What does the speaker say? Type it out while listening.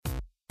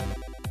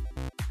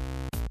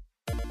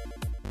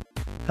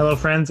Hello,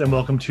 friends, and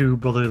welcome to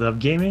Brotherly Love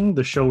Gaming,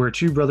 the show where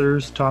two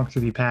brothers talk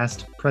through the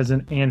past,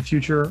 present, and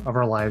future of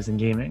our lives in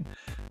gaming.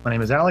 My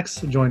name is Alex,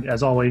 joined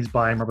as always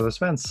by my brother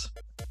Spence.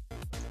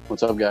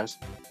 What's up, guys?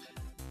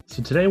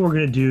 So today we're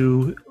going to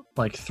do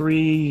like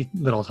three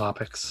little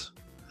topics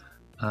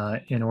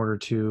in order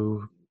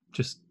to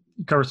just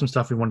cover some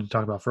stuff we wanted to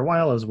talk about for a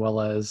while, as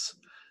well as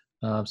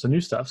some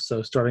new stuff.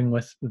 So starting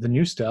with the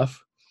new stuff,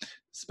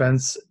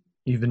 Spence,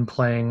 you've been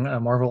playing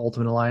Marvel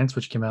Ultimate Alliance,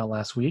 which came out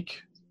last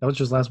week. That was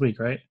just last week,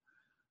 right?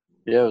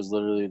 Yeah, it was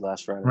literally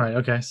last Friday. Right.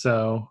 Okay.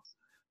 So,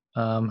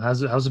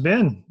 how's it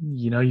been?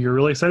 You know, you're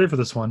really excited for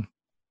this one.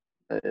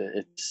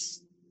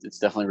 It's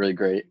definitely really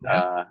great.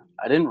 Yeah.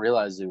 I didn't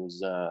realize it was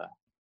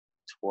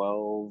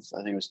 12.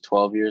 I think it was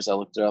 12 years. I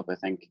looked it up. I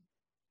think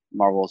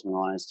Marvel Ultimate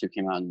Alliance 2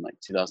 came out in like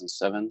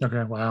 2007.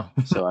 Okay. Wow.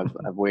 So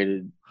I've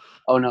waited.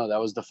 Oh no, that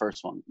was the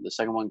first one. The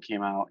second one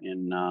came out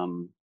in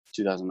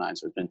 2009.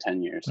 So it's been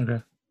 10 years.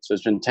 Okay. So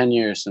it's been 10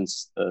 years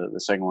since the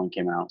second one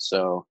came out.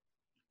 So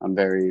I'm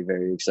very,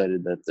 very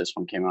excited that this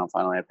one came out.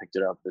 Finally, I picked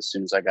it up as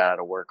soon as I got out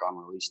of work on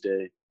release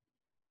day.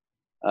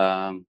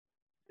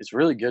 It's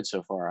really good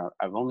so far.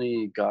 I've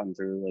only gotten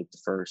through like the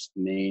first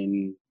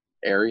main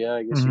area,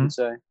 I guess you could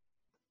say.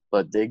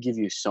 But they give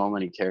you so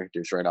many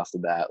characters right off the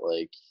bat.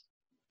 Like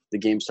the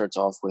game starts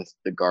off with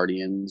the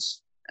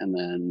Guardians, and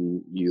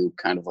then you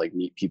kind of like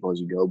meet people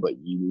as you go, but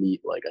you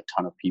meet like a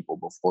ton of people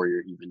before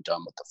you're even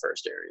done with the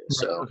first area. Right.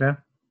 So Okay.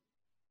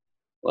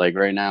 like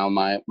right now,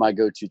 my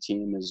go-to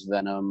team is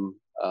Venom,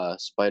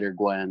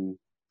 Spider-Gwen,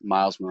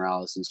 Miles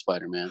Morales, and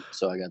Spider-Man.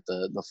 So I got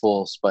the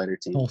full Spider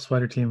team. Whole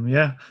Spider team.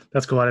 Yeah,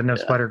 that's cool. I didn't know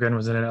Yeah. Spider-Gwen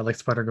was in it. I like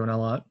Spider-Gwen a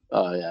lot.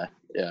 Oh yeah.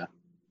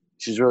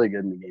 She's really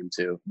good in the game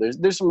too.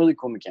 There's some really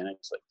cool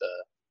mechanics like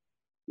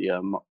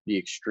the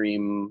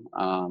extreme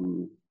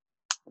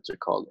what's it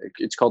called?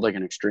 It's called like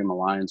an extreme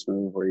alliance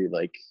move where you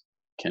like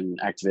can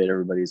activate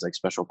everybody's like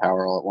special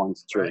power all at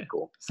once. It's really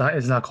cool.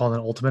 It's not called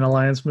an Ultimate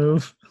Alliance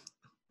move.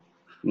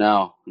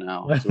 No,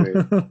 it's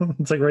weird.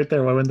 It's like right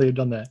there. Why wouldn't they have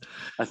done that?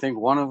 I think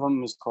one of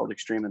them is called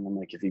extreme, and then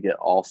like if you get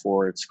all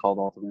four, it's called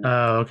ultimate.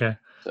 Oh, okay.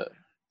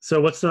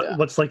 So what's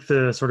like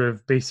the sort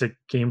of basic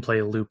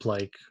gameplay loop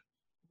like?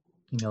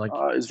 You know, like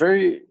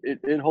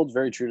it holds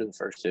very true to the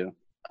first two.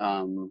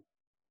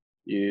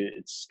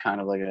 It's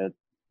kind of like a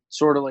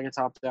sort of like a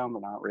top down,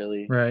 but not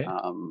really. Right.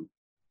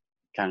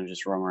 Kind of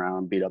just roam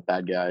around, beat up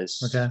bad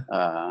guys. Okay.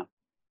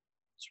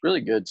 It's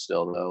really good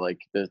still though. Like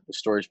the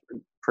story's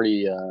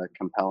pretty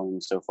compelling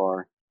so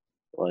far.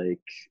 Like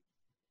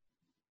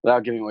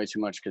without giving away too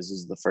much because this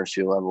is the first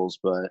few levels,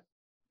 but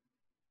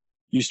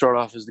you start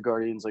off as the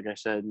Guardians, like I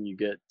said, and you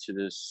get to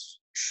this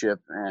ship,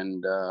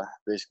 and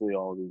basically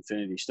all the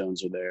Infinity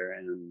Stones are there,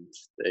 and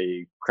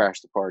they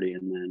crash the party,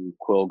 and then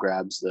Quill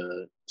grabs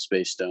the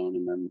Space Stone,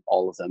 and then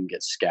all of them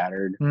get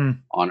scattered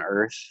on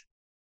Earth,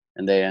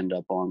 and they end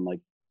up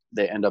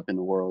in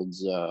the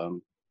world's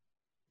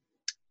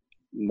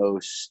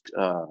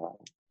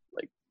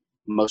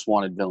most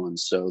wanted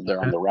villains. So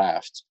they're on the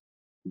Raft.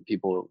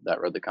 People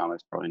that read the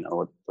comics probably know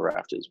what the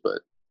Raft is,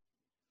 but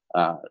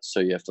so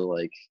you have to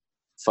like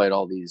fight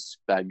all these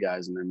bad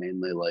guys, and they're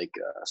mainly like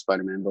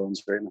Spider-Man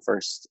villains right in the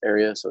first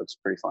area, so it's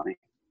pretty funny.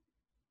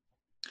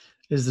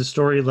 Is the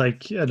story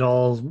like at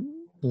all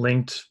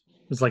linked?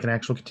 Is like an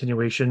actual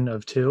continuation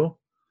of 2,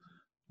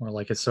 or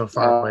like it's so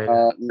far away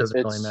it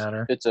doesn't really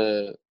matter? It's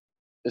a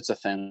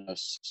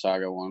Thanos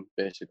saga one,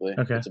 basically.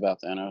 Okay. It's about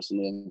Thanos and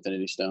the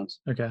Infinity Stones.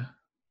 Okay.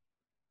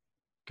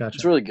 Gotcha.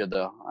 It's really good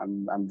though.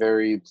 I'm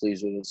very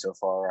pleased with it so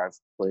far. I've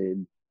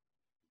played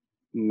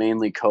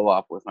mainly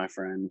co-op with my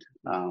friend.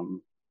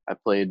 I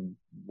played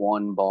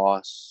one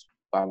boss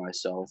by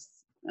myself,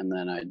 and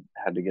then I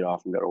had to get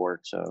off and go to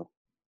work. So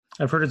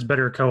I've heard it's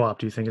better co-op.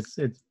 Do you think it's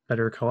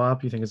better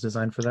co-op? You think it's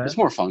designed for that? It's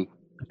more fun.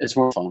 It's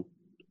more fun,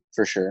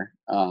 for sure.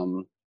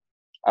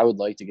 I would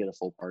like to get a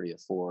full party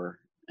of 4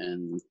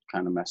 and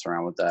kind of mess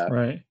around with that,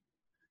 right?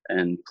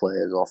 And play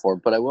as all 4.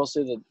 But I will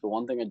say that the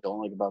one thing I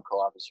don't like about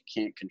co-op is you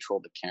can't control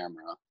the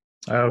camera.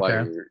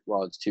 Okay.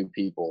 While it's 2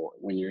 people.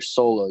 When you're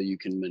solo, you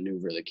can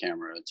maneuver the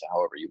camera to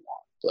however you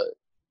want, but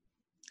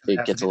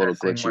it gets a little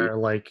glitchy. Where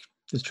like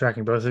it's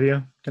tracking both of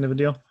you, kind of a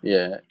deal.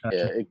 Yeah,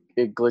 gotcha.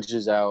 It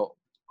glitches out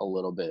a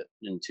little bit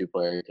in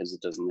 2-player because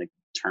it doesn't like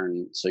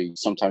turn. So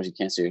sometimes you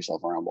can't see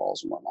yourself around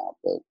walls and whatnot.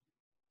 But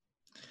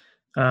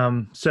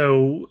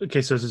so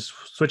it's a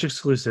Switch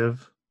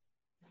exclusive.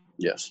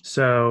 Yes.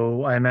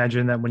 So I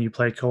imagine that when you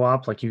play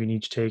co-op, like you can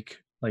each take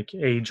like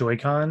a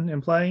Joy-Con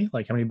and play.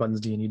 Like how many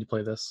buttons do you need to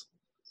play this?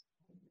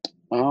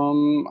 I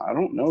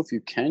don't know if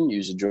you can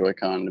use a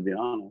Joy-Con, to be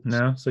honest.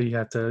 No, so you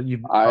have to.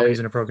 Are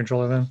using a Pro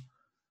Controller then?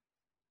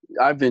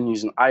 I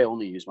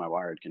only use my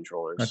wired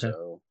controllers, okay.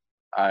 So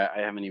I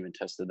haven't even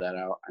tested that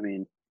out. I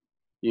mean,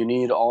 you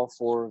need all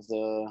 4 of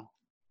the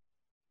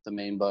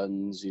main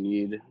buttons. You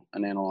need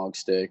an analog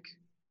stick.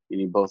 You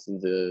need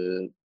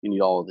you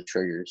need all of the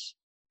triggers.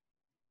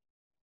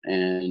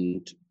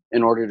 And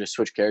in order to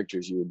switch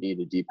characters, you would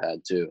need a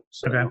D-pad too.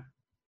 So,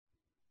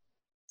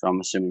 so I'm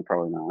assuming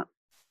probably not.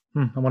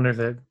 I wonder if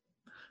it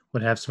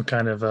would have some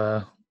kind of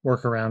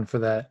workaround for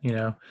that, you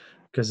know,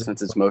 because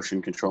Since it's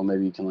motion control,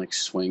 maybe you can like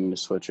swing the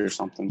Switch or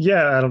something.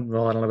 yeah, I don't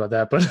know about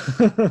that, but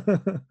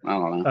I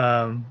don't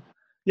know.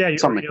 yeah,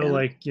 Some you know, mechanic.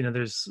 like, you know,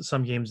 there's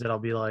some games that I'll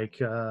be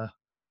like,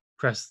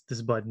 press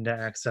this button to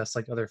access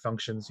like other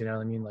functions. You know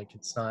what I mean? Like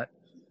it's not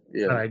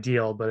Yeah.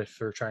 ideal, but if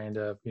you're trying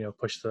to, you know,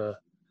 push the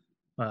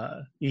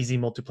easy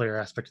multiplayer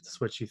aspect of the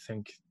Switch, you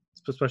think,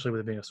 especially with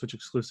it being a Switch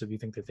exclusive, you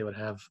think that they would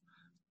have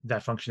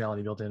that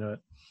functionality built into it.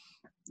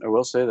 I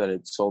will say that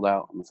it sold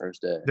out on the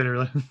first day.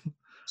 Literally.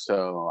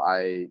 So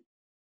I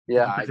Picked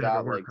it up at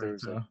got work, like right?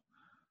 So.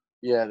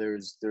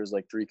 there's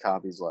like 3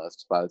 copies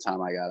left by the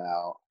time I got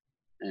out.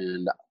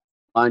 And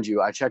mind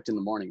you, I checked in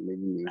the morning, they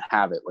didn't even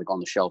have it like on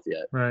the shelf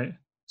yet. Right.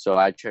 So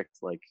I checked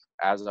like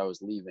as I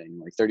was leaving,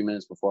 like 30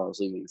 minutes before I was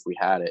leaving if we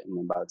had it, and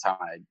then by the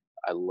time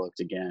I looked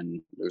again,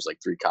 there was like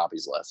 3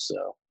 copies left.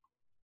 So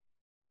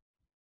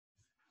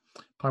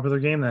Popular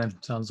game then,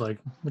 sounds like,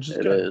 which is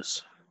it good.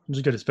 is. Which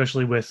is good,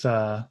 especially with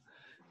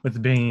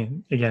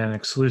being again an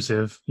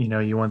exclusive. You know,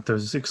 you want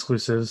those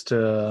exclusives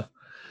to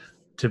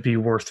be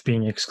worth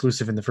being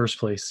exclusive in the first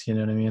place. You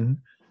know what I mean?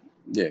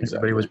 Yeah, exactly.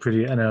 Everybody was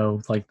pretty. I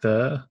know, like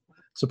the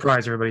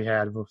surprise everybody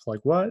had with like,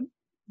 what,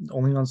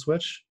 only on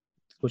Switch?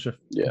 Which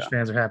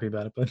fans are happy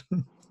about it, but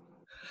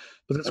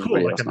but it's cool.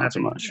 Everybody Like else not so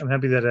much. I'm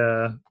happy that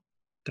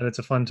that it's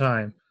a fun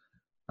time.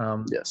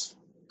 Yes.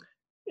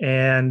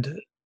 And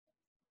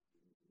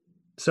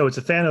so it's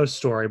a Thanos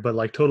story, but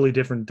like totally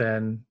different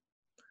than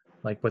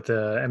like what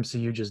the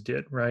MCU just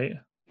did, right?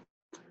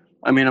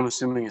 I mean, I'm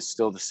assuming it's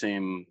still the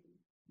same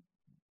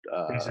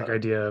Basic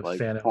idea of like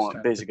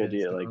Thanos. basic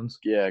idea, like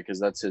yeah, because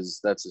that's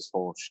his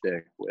whole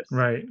shtick with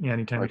right. Yeah,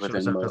 anytime like he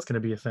shows up, that's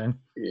going to be a thing.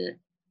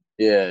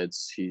 Yeah,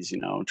 he's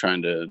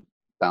trying to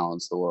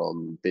balance the world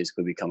and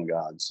basically become a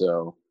god.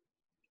 So,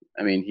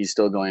 I mean, he's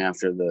still going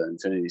after the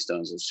Infinity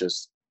Stones. It's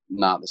just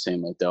not the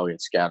same. Like they'll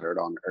get scattered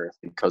on Earth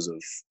because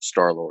of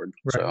Star-Lord.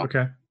 Right. So.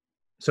 Okay.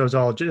 So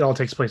it all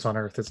takes place on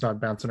Earth. It's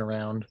not bouncing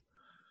around.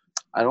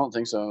 I don't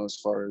think so, as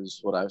far as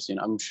what I've seen.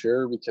 I'm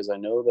sure because I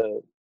know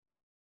that,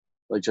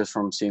 like, just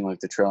from seeing like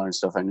the trailer and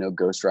stuff, I know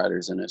Ghost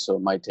Rider's in it, so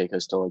it might take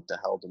us to like the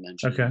Hell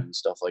Dimension and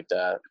stuff like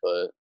that.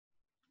 But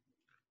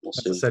we'll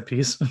see. That's a set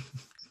piece.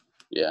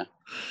 Yeah.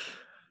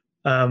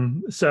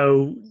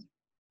 So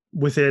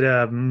with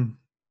it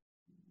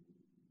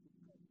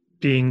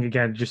being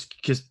again just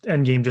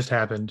Endgame just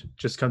happened,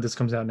 this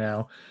comes out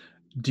now.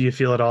 Do you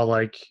feel at all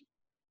like,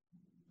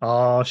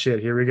 oh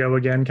shit, here we go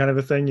again, kind of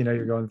a thing? You know,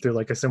 you're going through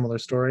like a similar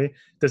story.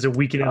 Does it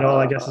weaken at all,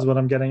 I guess is what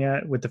I'm getting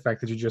at, with the fact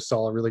that you just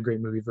saw a really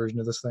great movie version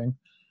of this thing?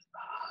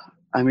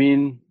 I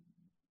mean,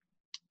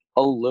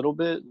 a little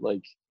bit,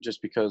 like,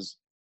 just because,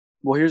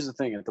 well, here's the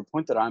thing. At the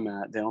point that I'm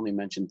at, they only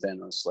mentioned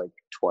Thanos like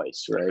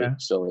twice, right? Okay.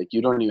 So like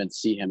you don't even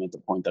see him at the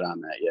point that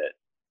I'm at yet.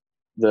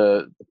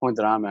 The point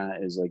that I'm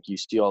at is like you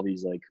see all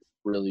these like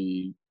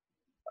really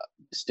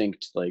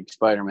distinct like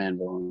Spider-Man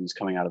villains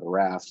coming out of the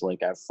raft.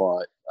 Like I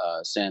fought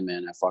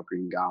Sandman, I fought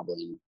Green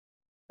Goblin,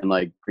 and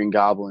like Green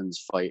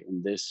Goblin's fight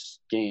in this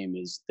game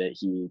is that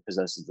he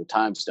possesses the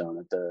Time Stone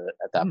at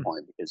that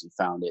point because he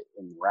found it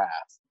in the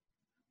raft.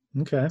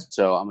 Okay.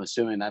 So I'm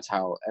assuming that's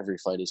how every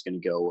fight is going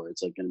to go, where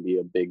it's like going to be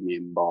a big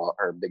name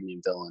big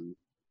name villain.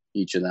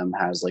 Each of them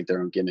has like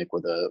their own gimmick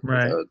with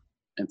a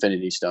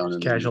Infinity Stone,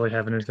 and casually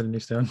have an Infinity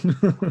Stone.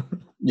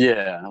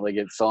 Yeah, like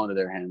it fell into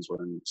their hands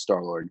when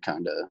Star-Lord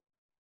kind of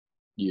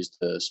used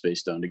the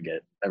Space Stone to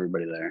get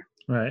everybody there.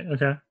 Right.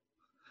 Okay.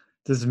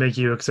 Does it make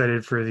you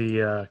excited for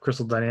the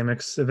Crystal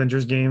Dynamics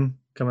Avengers game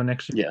coming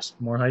next year? Yes.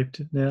 More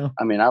hyped now?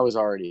 I mean, I was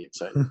already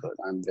excited, but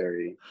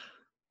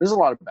there's a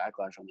lot of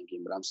backlash on the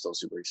game, but I'm still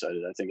super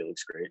excited. I think it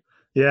looks great.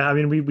 Yeah, I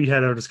mean, we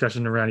had our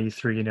discussion around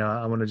E3. You know,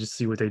 I want to just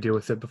see what they do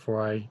with it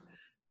before I,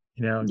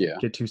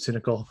 get too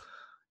cynical.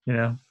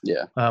 Yeah.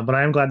 But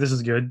I am glad this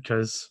is good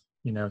because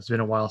it's been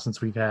a while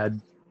since we've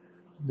had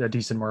a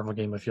decent Marvel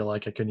game. I feel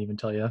like I couldn't even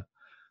tell you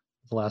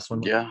the last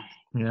one. Yeah.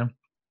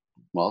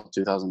 Well,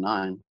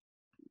 2009,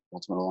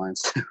 Ultimate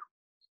Alliance 2.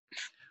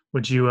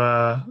 Would you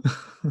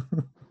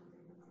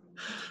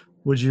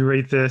would you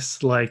rate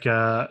this like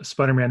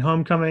Spider-Man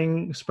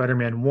Homecoming,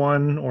 Spider-Man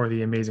 1, or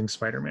The Amazing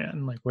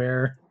Spider-Man? Like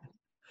where,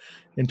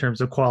 in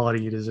terms of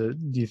quality, do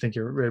you think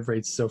it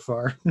rates so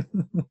far?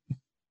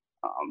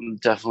 I'm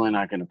definitely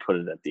not going to put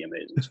it at The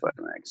Amazing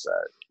Spider-Man because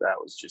that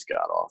was just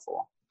god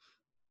awful.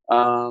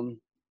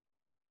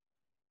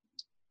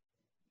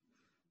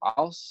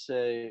 I'll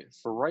say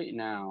for right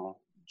now,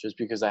 just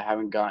because I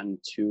haven't gotten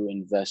too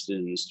invested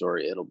in the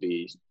story, it'll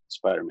be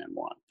Spider-Man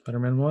 1.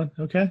 Spider-Man 1,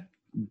 okay.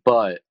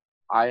 But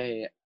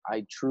I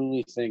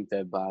truly think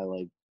that by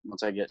like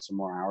once I get some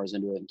more hours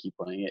into it and keep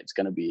playing it, it's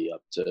gonna be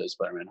up to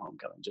Spider-Man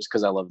Homecoming, just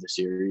because I love the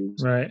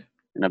series. Right.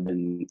 And I've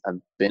been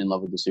in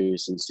love with the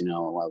series since I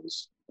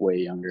was way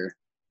younger.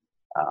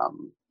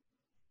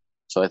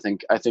 So I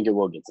think it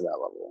will get to that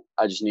level.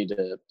 I just need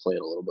to play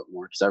it a little bit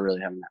more because I really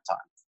haven't had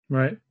time.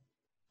 Right.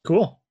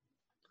 Cool.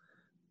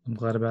 I'm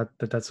glad about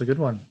that. That's a good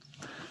one.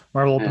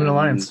 Marvel Ultimate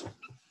Alliance.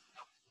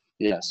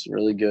 Yes,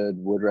 really good.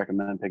 Would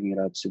recommend picking it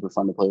up. Super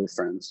fun to play with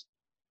friends.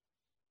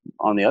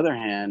 On the other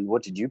hand,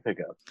 what did you pick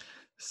up?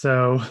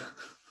 So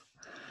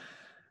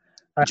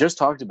just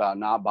talked about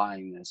not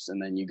buying this,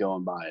 and then you go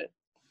and buy it.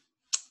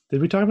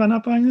 Did we talk about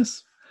not buying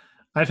this?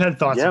 I've had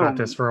thoughts Yeah, about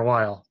this for a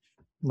while.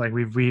 Like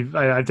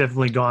I've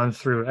definitely gone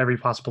through every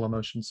possible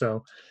emotion.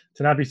 So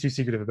to not be too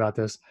secretive about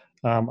this,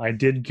 I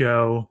did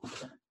go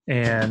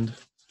and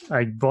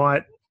I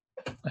bought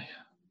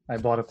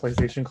a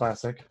PlayStation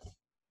Classic,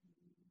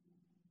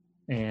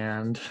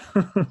 and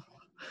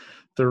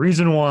the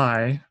reason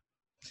why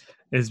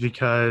is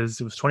because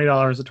it was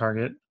 $20 at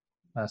Target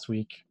last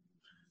week.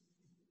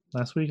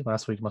 Last week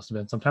must have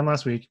been sometime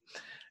last week,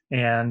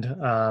 and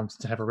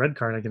to have a red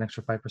card, I get an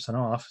extra 5%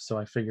 off. So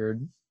I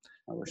figured,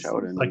 I wish I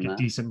would have like known a that.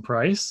 decent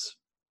price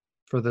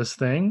for this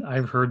thing.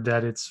 I've heard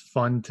that it's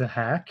fun to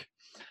hack,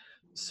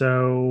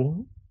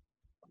 so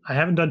I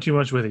haven't done too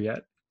much with it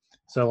yet.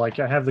 So like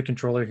I have the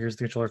controller. Here's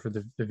the controller for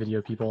the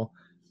video people.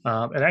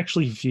 It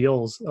actually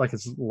feels like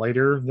it's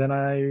lighter than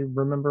I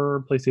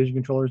remember PlayStation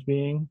controllers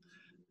being,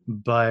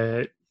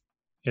 but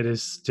it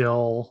is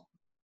still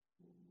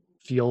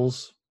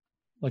feels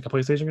like a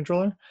PlayStation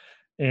controller.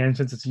 And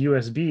since it's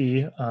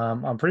USB,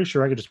 I'm pretty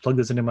sure I could just plug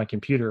this into my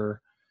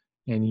computer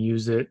and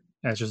use it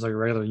as just like a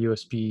regular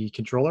USB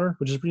controller,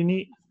 which is pretty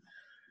neat.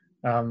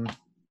 I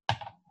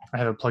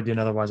have it plugged in,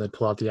 otherwise I'd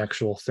pull out the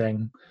actual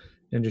thing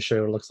and just show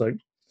you what it looks like.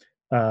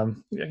 Yeah,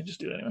 I can just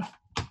do it anyway.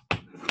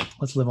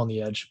 Let's live on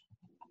the edge.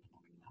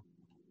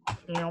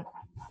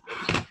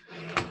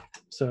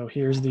 So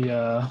here's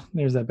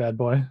there's that bad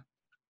boy.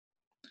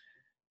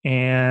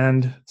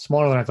 And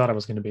smaller than I thought it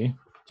was going to be,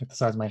 like the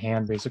size of my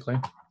hand, basically.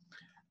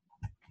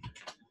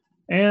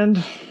 And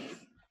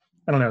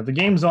I don't know, the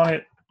games on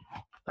it,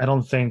 I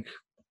don't think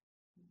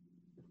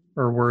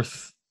are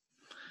worth,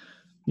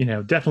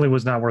 definitely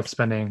was not worth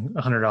spending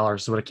 $100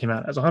 is what it came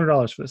out as.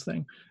 $100 for this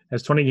thing. It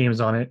has 20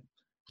 games on it.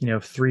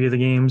 3 of the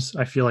games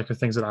I feel like are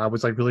things that I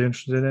was like really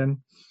interested in.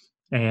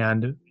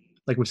 And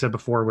like we said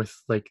before, with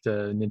like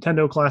the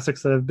Nintendo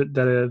classics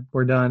that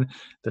were done,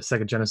 the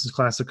Sega Genesis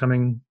classic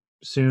coming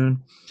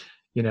soon,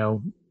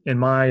 in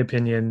my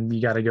opinion,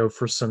 you got to go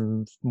for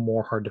some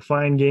more hard to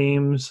find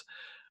games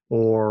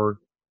or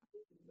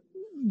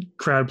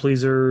crowd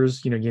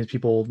pleasers, games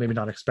people maybe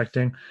not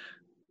expecting.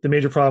 The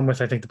major problem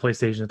with, I think, the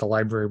PlayStation at the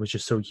library was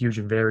just so huge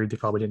and varied, they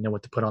probably didn't know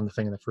what to put on the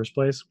thing in the first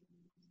place.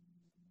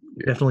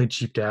 Yeah. Definitely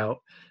cheaped out.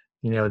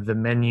 The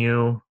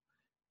menu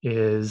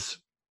is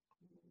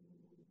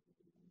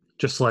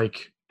just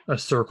like a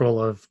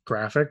circle of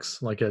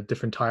graphics, like a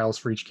different tiles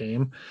for each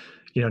game.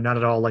 Not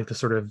at all like the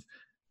sort of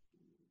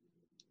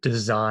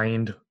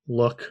designed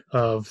look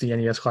of the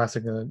NES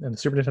Classic and the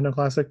Super Nintendo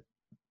Classic.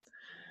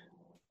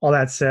 All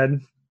that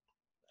said,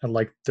 I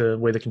like the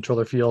way the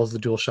controller feels. The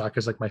DualShock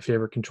is like my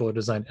favorite controller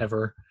design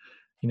ever.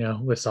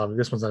 This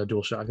one's not a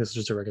DualShock. This is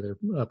just a regular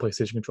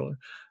PlayStation controller.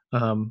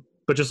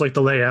 But just like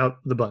the layout,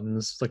 the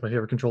buttons, like my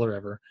favorite controller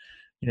ever.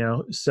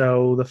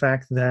 So the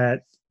fact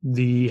that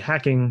the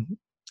hacking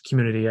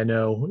community I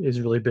know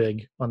is really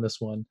big on this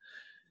one,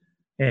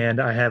 and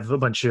I have a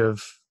bunch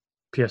of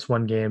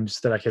PS1 games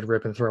that I could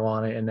rip and throw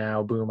on it, and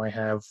now boom, I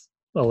have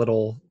a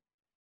little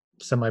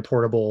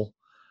semi-portable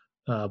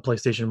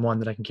PlayStation 1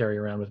 that I can carry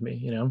around with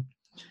me.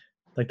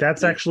 Like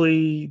that's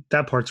actually,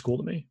 that part's cool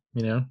to me,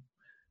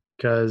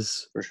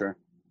 because for sure,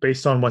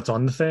 based on what's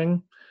on the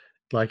thing,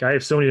 like I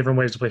have so many different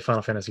ways to play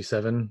Final Fantasy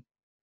VII,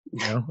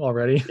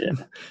 already. Yeah.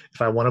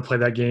 If I want to play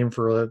that game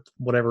for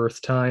whatever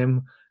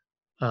time,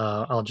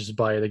 I'll just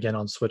buy it again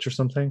on Switch or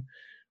something,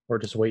 or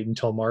just wait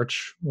until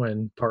March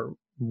when part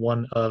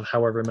 1 of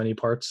however many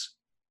parts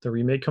the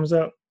remake comes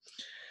out.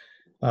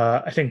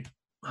 I think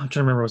I'm trying to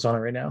remember what's on it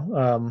right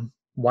now.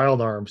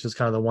 Wild Arms is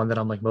kind of the one that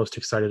I'm like most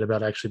excited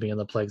about actually being in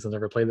the plagues. I've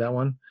never played that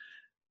one,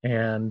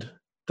 and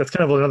that's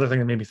kind of another thing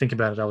that made me think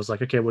about it. I was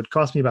like, okay, it would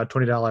cost me about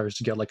 $20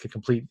 to get like a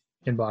complete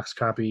in-box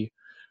copy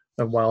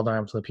of Wild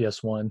Arms on the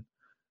PS1.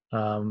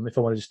 If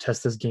I want to just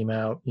test this game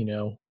out,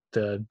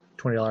 the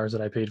 $20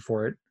 that I paid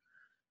for it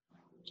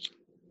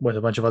with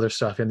a bunch of other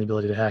stuff and the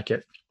ability to hack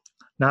it,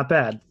 not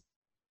bad.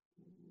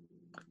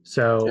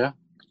 So yeah.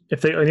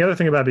 And the other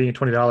thing about being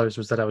 $20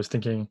 was that I was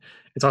thinking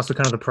it's also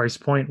kind of the price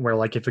point where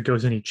like if it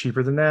goes any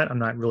cheaper than that, I'm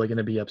not really going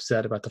to be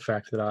upset about the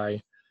fact that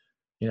I,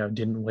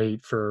 didn't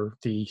wait for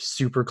the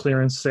super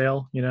clearance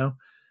sale.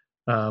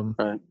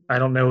 Right. I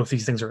don't know if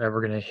these things are ever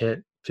going to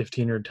hit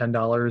 $15 or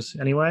 $10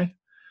 anyway.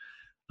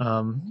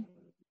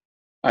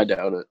 I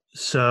doubt it.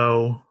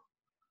 So,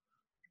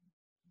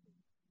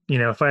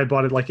 if I had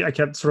bought it, like I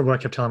kept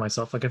telling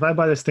myself, like if I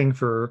buy this thing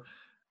for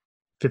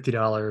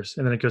 $50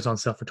 and then it goes on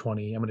sale for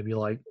 $20, I'm going to be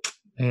like,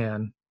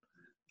 man,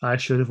 I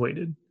should have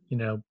waited,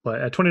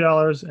 but at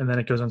 $20 and then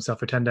it goes on sale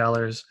for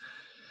 $10,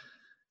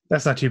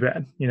 that's not too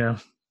bad.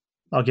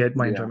 I'll get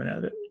my enjoyment out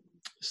of it.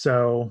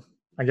 So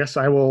I guess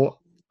I will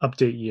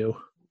update you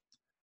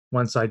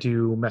once I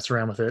do mess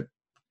around with it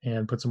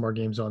and put some more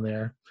games on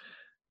there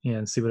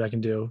and see what I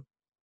can do.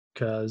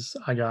 Cause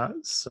I got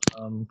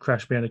some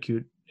Crash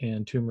Bandicoot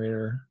and Tomb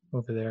Raider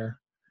over there.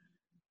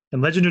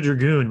 And Legend of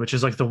Dragoon, which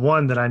is like the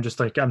one that I'm just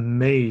like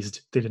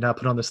amazed they did not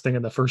put on this thing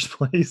in the first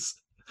place.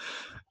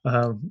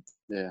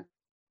 Yeah,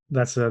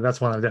 that's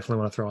one I definitely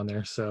want to throw on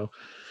there. So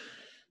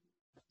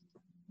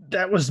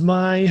that was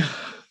my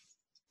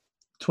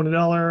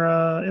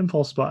 $20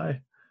 impulse buy.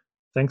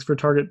 Thanks for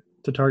Target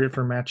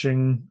for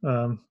matching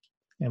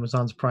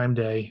Amazon's Prime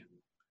Day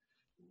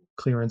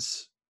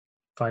clearance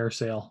fire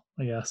sale,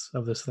 I guess,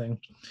 of this thing.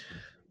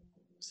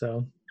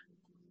 So,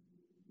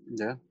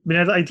 Yeah. I mean,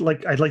 I'd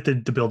like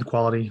the build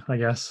quality, I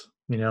guess.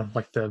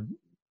 Like the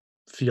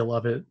feel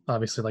of it.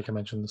 Obviously, like I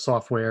mentioned, the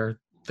software,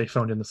 they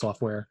phoned in the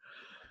software.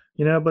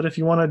 But if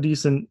you want a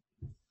decent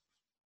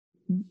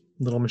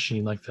little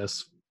machine like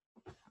this,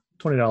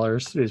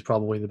 $20 is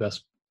probably the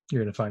best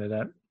you're going to find it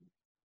at.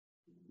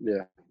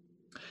 Yeah.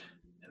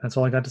 And that's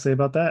all I got to say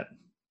about that.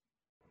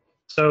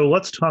 So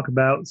let's talk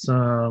about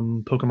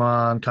some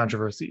Pokemon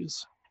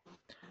controversies.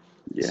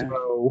 Yeah.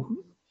 So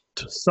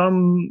to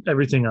sum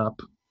everything up,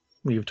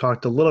 we've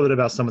talked a little bit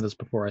about some of this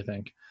before, I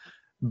think,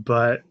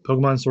 but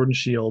Pokemon Sword and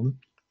Shield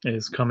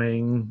is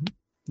coming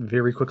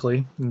very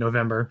quickly in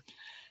November.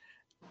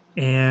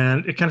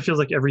 And it kind of feels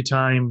like every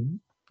time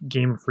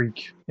Game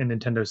Freak and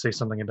Nintendo say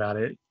something about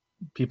it,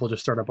 people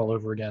just start up all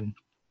over again.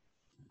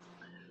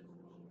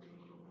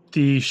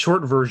 The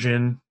short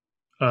version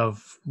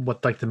of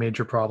what like the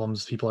major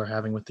problems people are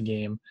having with the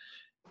game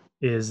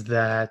is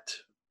that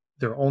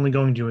they're only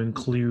going to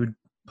include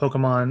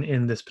Pokemon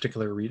in this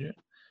particular region.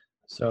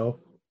 So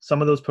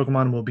some of those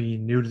Pokemon will be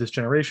new to this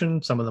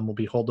generation, some of them will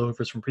be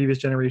holdovers from previous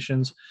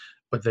generations,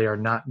 but they are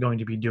not going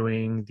to be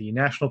doing the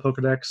National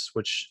Pokedex,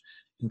 which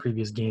in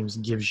previous games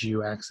gives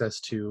you access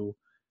to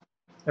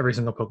every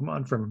single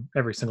Pokemon from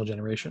every single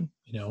generation.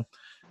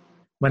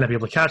 Might not be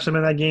able to catch them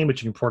in that game,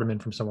 but you can port them in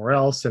from somewhere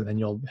else, and then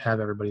you'll have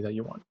everybody that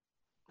you want.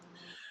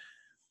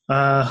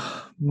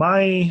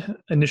 My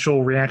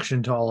initial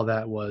reaction to all of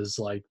that was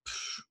like,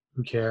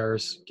 who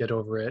cares? Get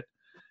over it.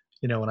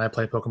 When I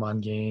play a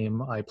Pokemon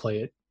game, I play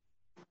it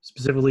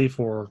specifically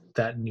for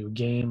that new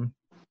game.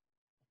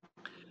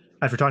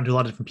 After talking to a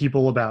lot of different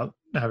people about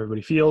how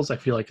everybody feels, I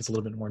feel like it's a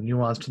little bit more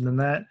nuanced than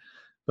that.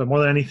 But more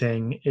than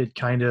anything, it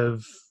kind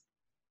of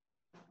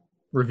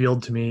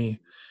revealed to me,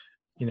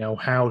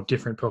 how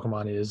different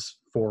Pokemon is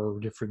for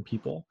different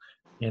people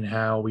and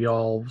how we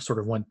all sort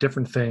of want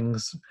different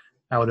things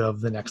out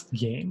of the next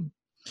game.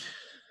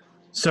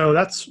 So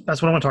that's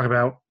what I want to talk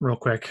about real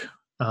quick.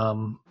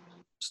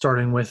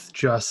 Starting with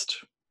just,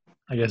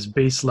 I guess,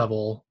 base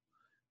level,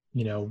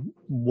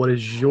 what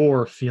is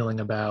your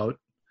feeling about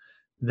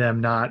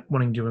them not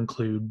wanting to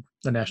include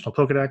the National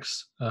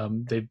Pokedex?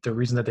 The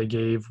reason that they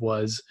gave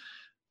was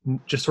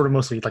just sort of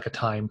mostly like a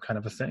time kind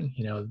of a thing.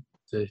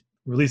 They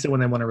release it when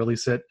they want to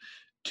release it,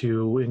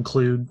 to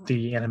include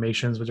the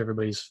animations, which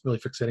everybody's really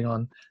fixating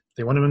on.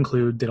 They want to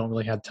include, they don't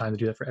really have time to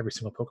do that for every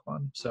single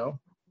Pokemon. So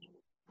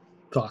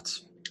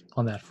thoughts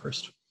on that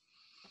first?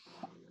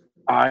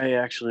 I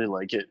actually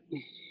like it.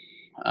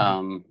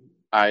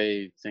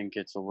 I think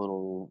it's a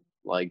little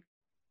like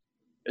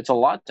it's a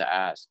lot to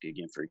ask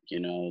again for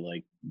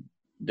like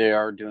they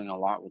are doing a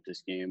lot with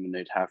this game, and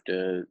they'd have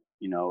to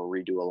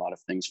redo a lot of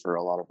things for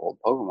a lot of old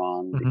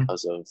Pokemon Mm-hmm.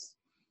 because of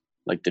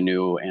like the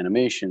new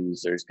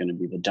animations. There's going to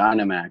be the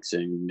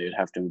Dynamaxing. They'd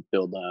have to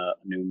build a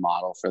new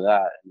model for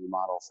that, a new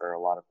model for a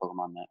lot of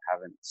Pokemon that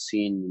haven't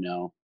seen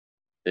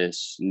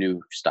this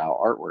new style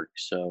artwork.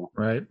 So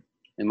Right.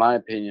 in my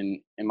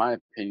opinion, I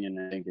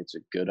think it's a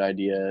good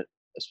idea,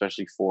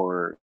 especially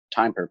for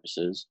time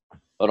purposes,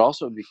 but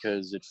also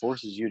because it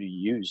forces you to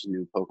use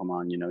new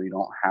Pokemon. You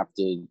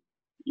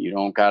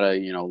don't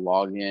gotta,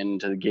 log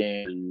into the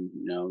game and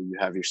you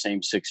have your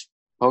same 6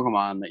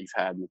 Pokemon that you've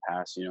had in the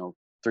past,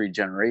 3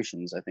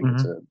 generations. I think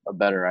it's Mm-hmm. a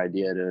better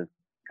idea to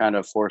kind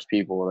of force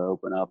people to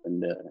open up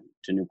into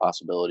to new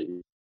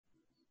possibilities.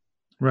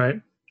 Right.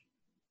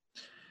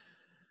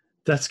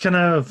 That's kind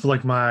of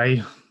like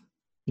my,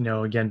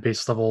 again,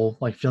 base level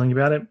like feeling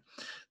about it.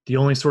 The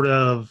only sort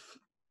of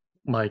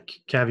like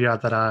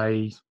caveat that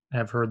I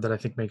have heard that I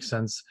think makes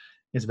sense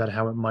is about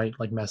how it might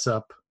like mess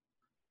up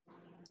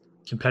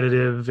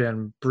competitive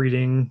and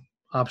breeding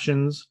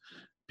options,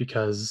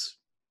 because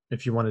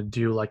if you want to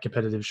do like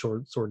competitive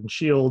sword and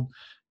shield,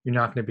 you're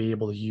not going to be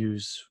able to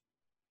use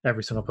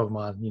every single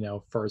Pokemon,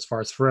 for as far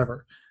as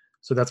forever.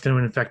 So that's going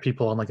to affect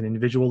people on like an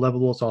individual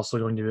level. It's also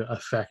going to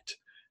affect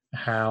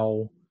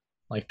how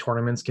like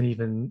tournaments can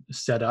even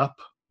set up,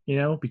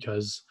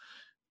 because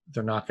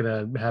they're not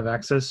going to have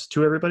access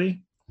to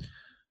everybody.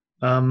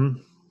 I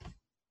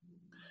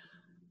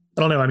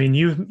don't know. I mean,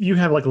 you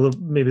have like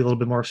maybe a little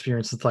bit more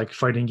experience with like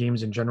fighting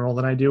games in general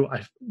than I do.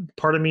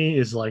 Part of me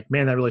is like,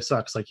 man, that really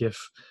sucks. Like if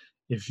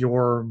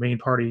your main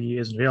party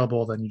isn't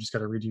available, then you just got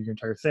to redo your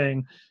entire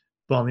thing.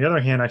 But on the other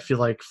hand, I feel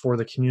like for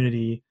the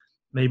community,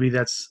 maybe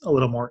that's a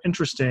little more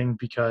interesting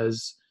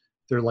because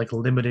they're like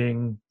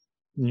limiting,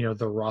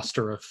 the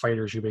roster of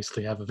fighters you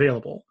basically have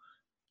available.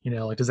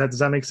 Like does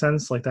that make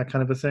sense? Like that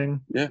kind of a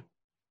thing. Yeah,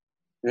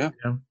 yeah,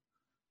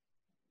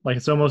 Like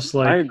it's almost I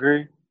like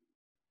agree.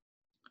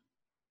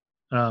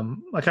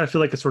 I kind of feel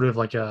like it's sort of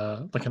like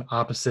an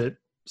opposite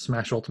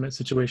Smash Ultimate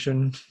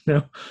situation,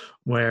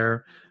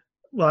 where,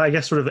 well, I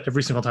guess sort of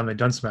every single time they've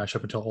done Smash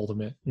up until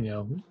Ultimate,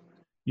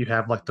 you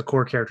have like the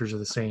core characters are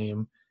the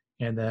same,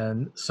 and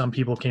then some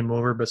people came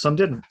over, but some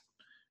didn't.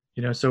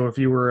 So if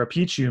you were a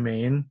Pichu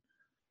main,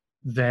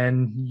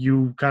 then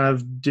you kind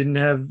of didn't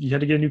have, you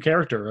had to get a new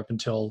character up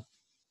until,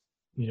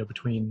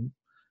 between,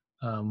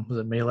 was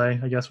it Melee,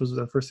 I guess was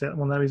the first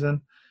one that he's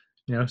in,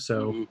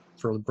 so Hmm.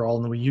 for Brawl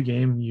in the Wii U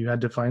game, you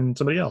had to find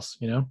somebody else,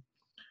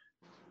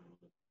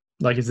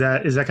 like, is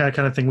that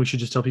kind of thing we should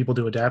just tell people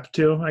to adapt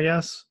to, I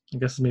guess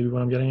is maybe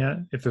what I'm getting at,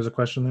 if there's a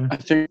question there. I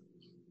think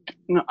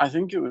no, I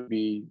think it would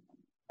be.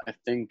 I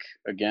think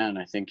again,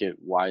 I think it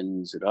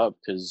widens it up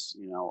because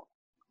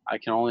I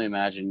can only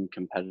imagine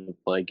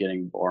competitive play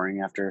getting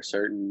boring after a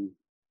certain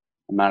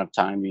amount of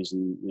time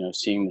using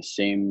seeing the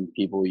same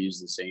people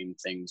use the same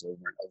things over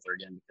and over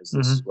again because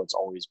this is Hmm. what's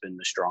always been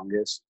the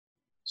strongest.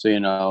 So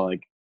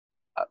like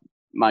uh,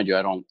 mind you,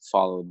 I don't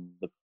follow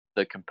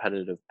the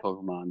competitive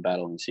Pokemon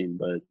battling scene,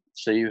 but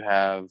say you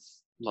have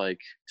like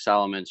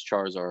Salamence,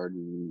 Charizard,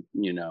 and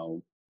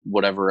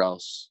whatever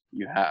else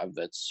you have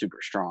that's super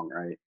strong,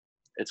 right?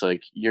 It's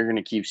like you're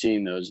gonna keep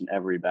seeing those in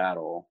every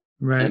battle,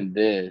 Right. and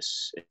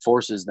this it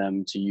forces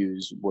them to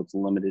use what's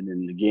limited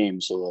in the game.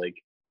 So like,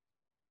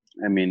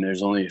 I mean,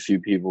 there's only a few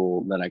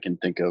people that I can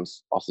think of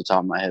off the top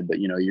of my head, but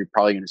you're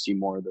probably going to see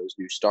more of those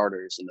new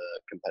starters in the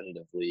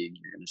competitive league.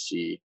 You're going to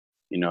see,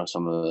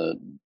 some of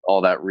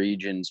all that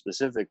region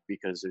specific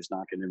because there's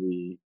not going to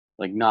be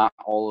like not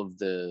all of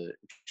the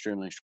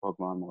extremely strong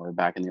Pokemon that were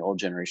back in the old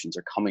generations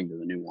are coming to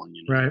the new one.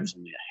 Right. There's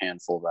only a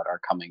handful that are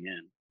coming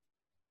in.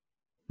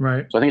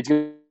 Right. So I think it's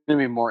going to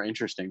be more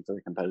interesting for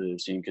the competitive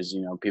scene because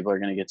people are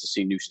going to get to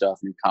see new stuff,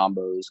 new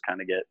combos,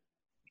 kind of get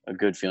a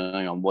good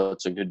feeling on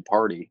what's a good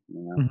party.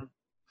 Mhm.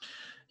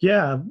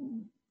 Yeah,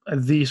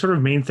 the sort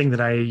of main thing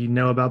that I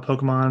know about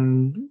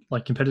Pokemon,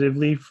 like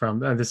competitively, from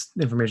this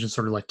information is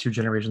sort of like 2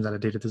 generations out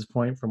of date at this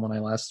point from when I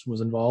last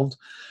was involved,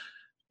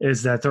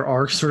 is that there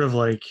are sort of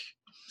like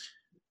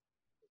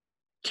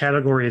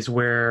categories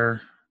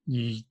where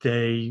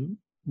they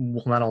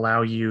will not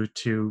allow you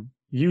to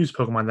use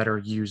Pokemon that are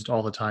used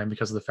all the time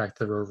because of the fact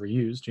that they're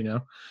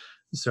overused.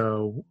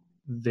 So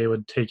they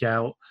would take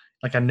out,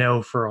 like, I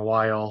know for a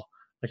while,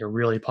 like a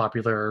really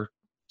popular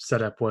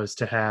setup was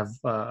to have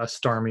a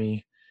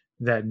Starmie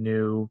that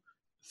knew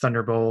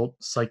Thunderbolt,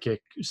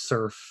 Psychic,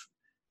 Surf,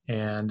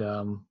 and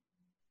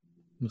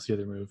what's the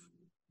other move?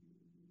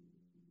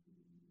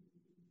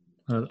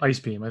 Ice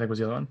Beam, I think was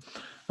the other one.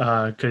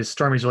 Because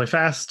Starmie's really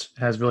fast,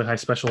 has really high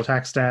special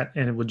attack stat,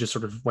 and it would just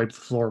sort of wipe the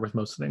floor with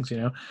most things.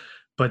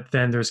 But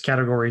then there's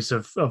categories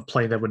of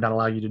play that would not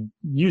allow you to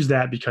use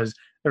that because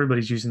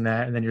everybody's using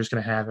that, and then you're just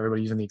going to have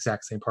everybody using the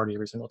exact same party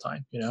every single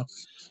time. Right.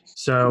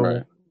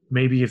 So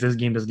maybe if this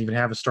game doesn't even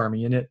have a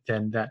Starmie in it,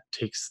 then that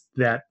takes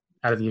that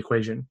out of the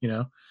equation,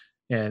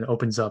 and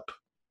opens up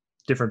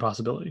different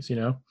possibilities.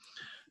 Um,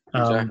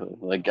 Exactly.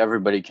 Like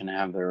everybody can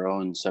have their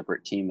own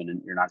separate team,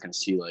 and you're not going to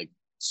see like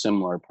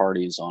similar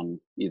parties on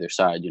either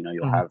side.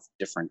 You'll mhm, have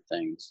different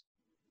things.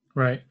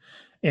 right.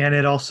 And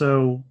it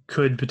also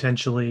could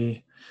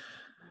potentially,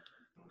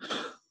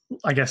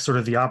 I guess, sort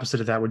of the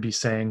opposite of that would be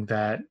saying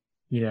that,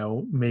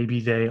 maybe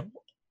they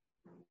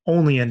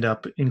only end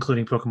up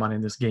including Pokemon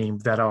in this game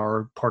that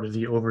are part of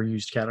the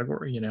overused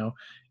category, and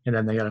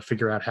then they got to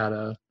figure out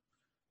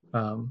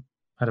um,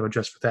 how to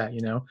adjust for that.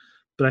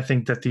 But I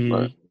think that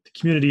Right. the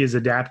community is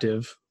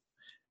adaptive,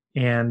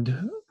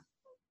 and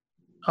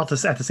at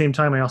the same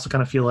time, I also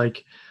kind of feel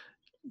like,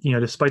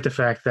 despite the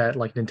fact that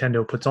like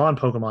Nintendo puts on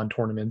Pokemon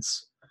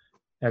tournaments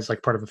as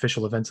like part of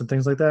official events and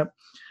things like that,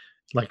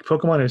 like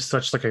Pokemon is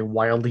such like a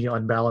wildly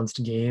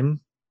unbalanced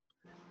game,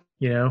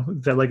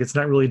 that like it's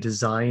not really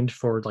designed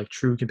for like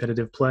true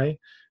competitive play.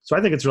 So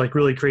I think it's like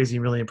really crazy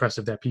and really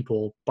impressive that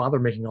people bother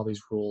making all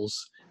these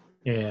rules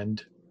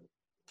and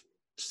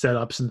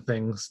setups and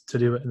things to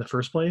do it in the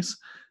first place.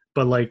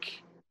 But like,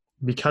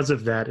 because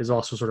of that is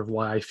also sort of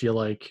why I feel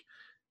like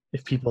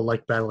if people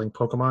like battling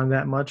Pokemon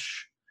that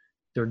much,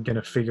 they're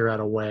gonna figure out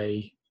a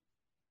way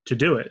to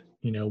do it,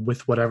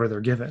 with whatever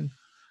they're given.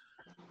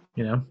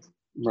 You know,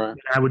 Right.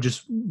 I would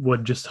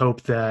just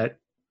hope that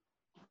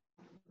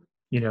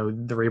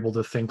they're able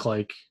to think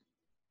like,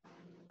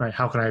 right,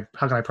 how can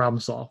I problem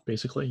solve,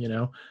 basically.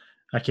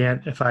 I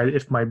can't,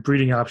 if my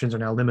breeding options are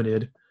now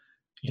limited,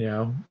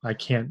 I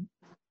can't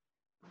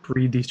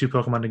breed these 2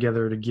 Pokemon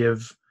together to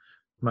give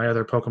my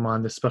other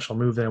Pokemon this special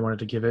move that I wanted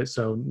to give it.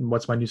 So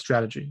what's my new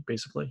strategy,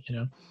 basically?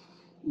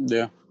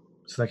 Yeah.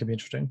 So that could be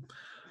interesting.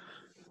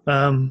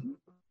 um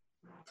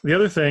the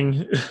other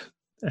thing,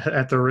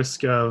 at the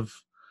risk of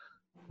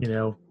you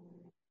know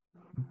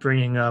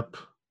bringing up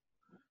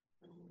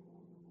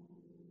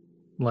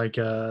like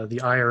the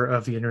ire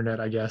of the internet,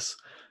 I guess.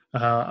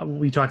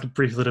 We talked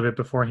briefly a little bit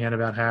beforehand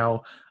about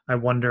how I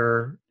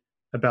wonder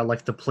about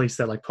like the place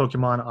that like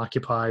Pokemon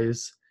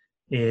occupies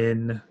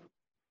in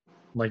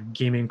like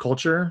gaming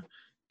culture,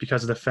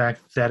 because of the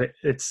fact that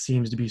it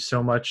seems to be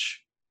so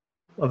much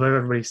of what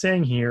everybody's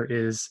saying here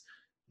is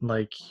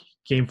like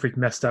Game Freak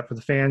messed up for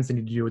the fans. They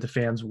need to do what the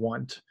fans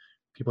want.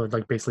 People are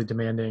like basically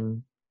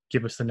demanding,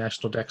 give us the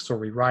National Dex or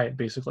we riot,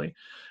 basically.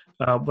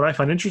 What I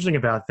find interesting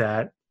about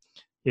that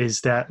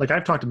is that, like,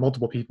 I've talked to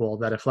multiple people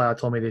that have flat out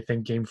told me they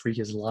think Game Freak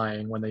is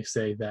lying when they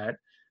say that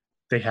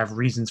they have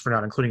reasons for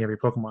not including every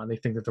Pokemon. They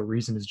think that the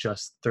reason is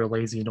just they're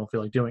lazy and don't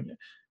feel like doing it,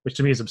 which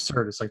to me is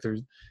absurd. It's like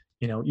there's,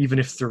 even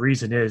if the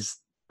reason is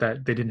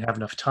that they didn't have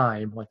enough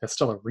time, like that's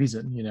still a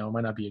reason. It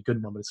might not be a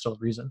good one, but it's still a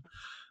reason.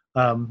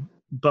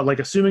 But like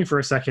assuming for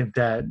a second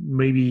that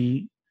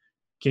maybe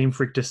Game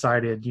Freak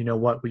decided,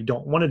 what, we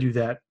don't want to do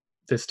that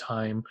this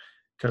time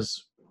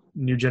because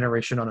new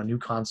generation on a new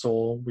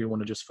console, we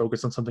want to just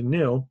focus on something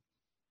new.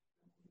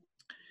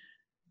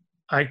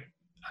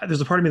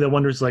 There's a part of me that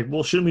wonders, like,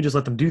 well, shouldn't we just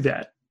let them do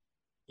that?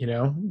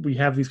 We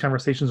have these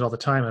conversations all the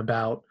time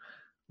about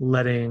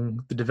letting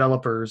the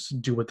developers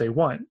do what they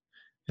want.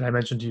 And I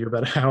mentioned to you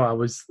about how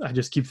I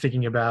just keep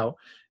thinking about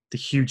the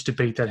huge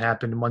debate that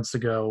happened months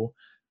ago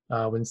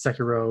when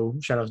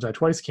Sekiro Shadows Die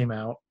Twice came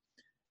out,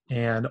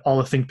 and all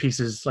the think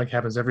pieces, like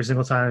happens every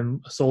single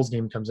time a Souls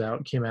game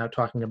came out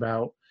talking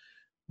about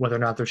whether or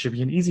not there should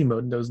be an easy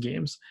mode in those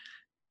games.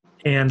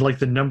 And like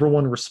the number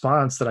one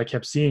response that I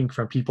kept seeing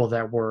from people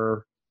that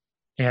were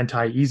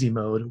anti-easy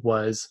mode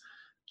was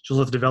just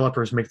let the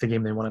developers make the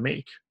game they want to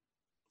make,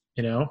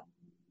 And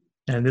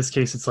in this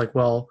case, it's like,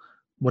 well,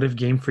 what if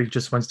Game Freak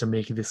just wants to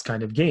make this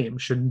kind of game?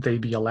 Shouldn't they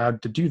be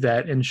allowed to do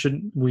that? And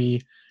shouldn't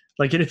we,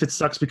 like, and if it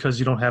sucks because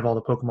you don't have all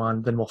the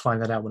Pokemon, then we'll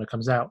find that out when it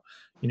comes out,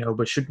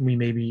 but shouldn't we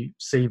maybe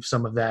save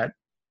some of that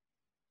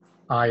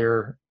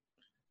ire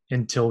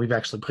until we've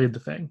actually played the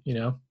thing,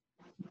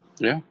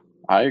 Yeah,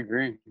 I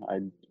agree.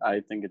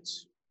 I think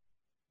it's,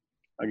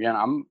 again,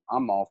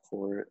 I'm all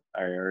for it.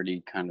 I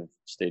already kind of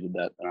stated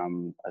that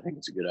I think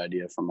it's a good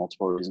idea for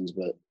multiple reasons,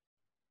 but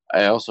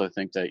I also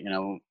think that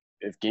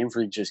if Game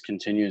Freak just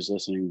continues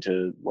listening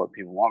to what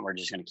people want, we're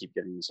just going to keep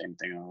getting the same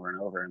thing over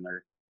and over, and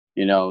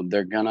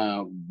they're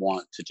gonna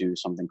want to do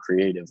something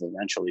creative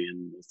eventually,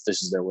 and if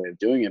this is their way of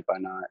doing it by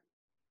not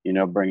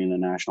bringing the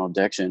national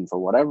decks in for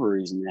whatever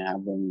reason they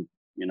have, them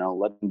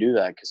let them do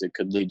that, because it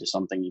could lead to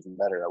something even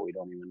better that we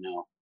don't even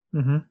know.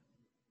 Mm-hmm.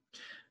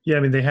 Yeah, I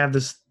mean, they have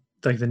this,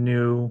 like the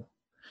new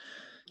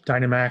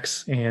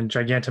Dynamax and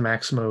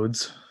Gigantamax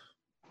modes,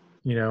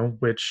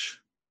 which,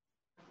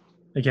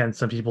 again,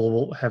 some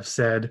people have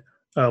said,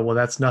 oh, well,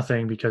 that's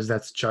nothing because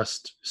that's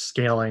just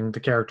scaling the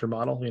character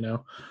model,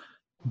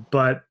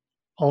 But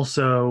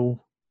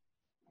also,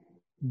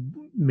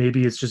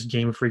 maybe it's just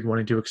Game Freak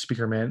wanting to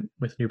experiment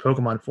with new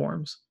Pokemon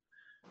forms,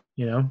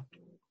 Yeah.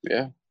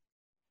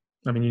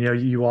 I mean,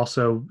 you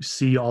also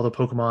see all the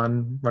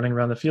Pokemon running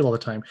around the field all the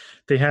time.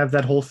 They have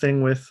that whole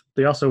thing with,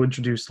 they also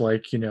introduced,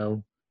 like,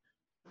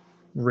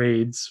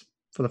 raids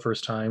for the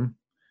first time,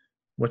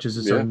 which is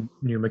its own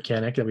new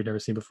mechanic that we've never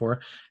seen before.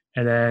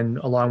 And then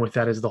along with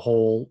that is the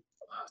whole,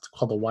 it's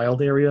called the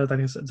wild area, I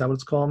think is that what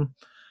it's called?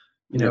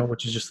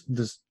 Which is just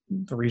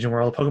the region where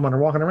all the Pokemon are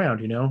walking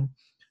around,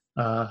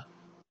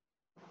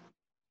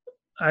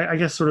 I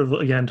guess sort of,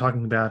 again,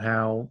 talking about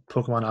how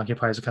Pokemon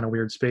occupies a kind of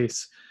weird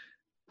space.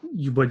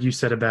 What you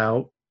said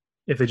about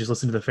if they just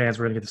listen to the fans,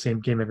 we're going to get the same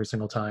game every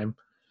single time.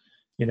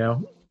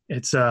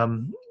 It's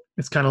kind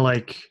of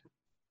like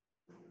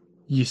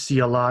you see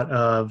a lot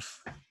of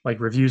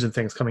like reviews and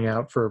things coming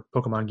out for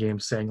Pokemon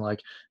games saying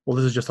like, well,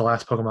 this is just the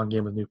last Pokemon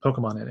game with new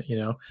Pokemon in it,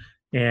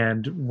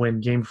 And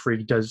when Game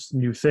Freak does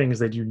new things,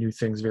 they do new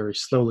things very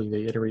slowly.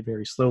 They iterate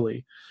very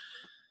slowly.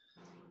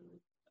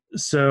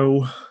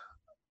 So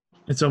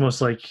it's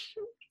almost like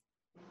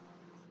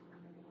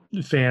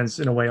fans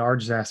in a way are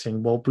just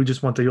asking, well, we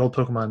just want the old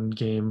Pokemon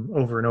game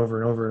over and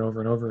over and over and over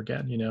and over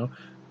again,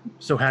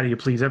 So how do you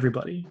please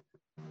everybody?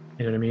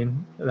 You know what I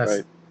mean? That's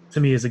right. To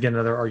me is again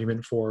another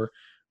argument for,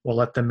 well,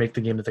 let them make the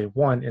game that they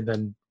want, and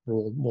then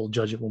we'll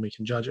judge it when we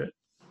can judge it.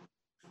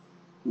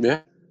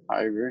 Yeah,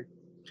 I agree.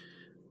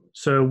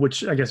 So,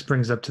 which I guess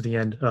brings up to the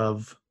end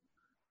of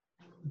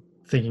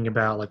thinking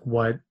about like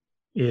what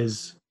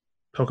is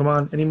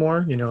Pokemon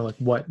anymore? Like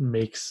what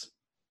makes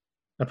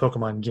a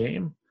Pokemon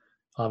game?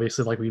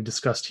 Obviously, like we've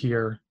discussed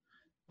here,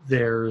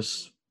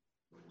 there's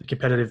the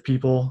competitive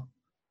people,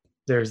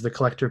 there's the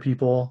collector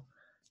people,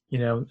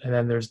 and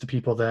then there's the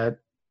people that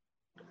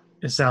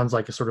it sounds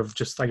like a sort of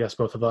just, I guess,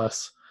 both of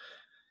us,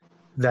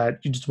 that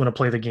you just want to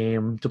play the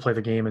game to play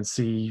the game and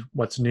see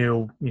what's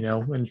new,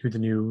 and who the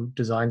new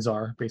designs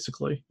are,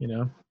 basically,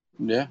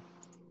 Yeah,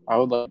 I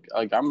would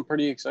like I'm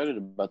pretty excited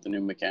about the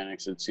new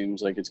mechanics. It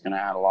seems like it's going to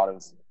add a lot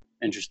of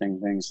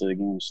interesting things to the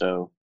game.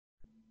 So,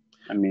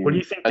 I mean, what do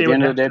you think at the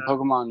end of the day,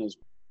 Pokemon is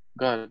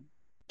good.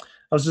 I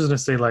was just going to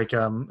say, like,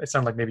 it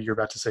sounded like maybe you're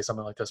about to say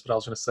something like this, but I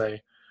was going to say,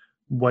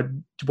 what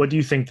do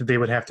you think that they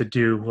would have to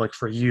do, like,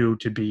 for you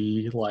to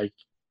be like,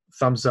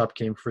 thumbs up,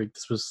 Game Freak,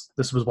 this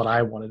was what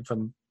I wanted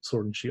from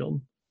Sword and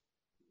Shield?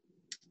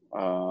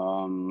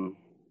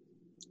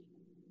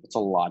 It's a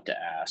lot to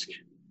ask.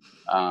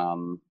 I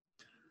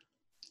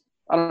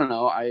don't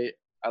know. I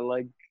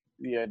like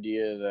the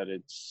idea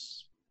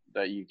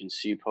that you can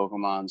see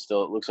Pokemon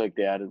still. It looks like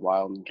they added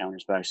wild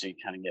encounters back, so you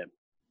kind of get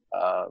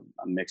a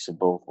mix of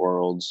both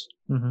worlds.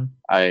 Mm-hmm.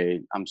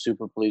 I'm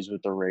super pleased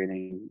with the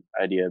rating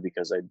idea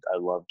because I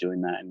love doing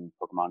that in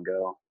Pokemon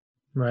Go.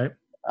 Right.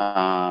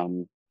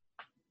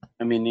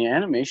 I mean, the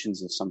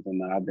animations is something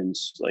that I've been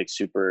like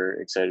super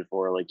excited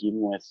for. Like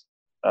even with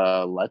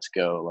Let's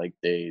Go, like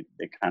they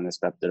kind of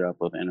stepped it up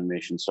with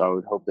animation. So I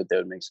would hope that they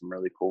would make some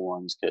really cool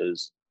ones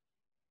because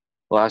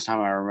the last time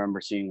I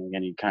remember seeing like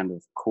any kind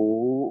of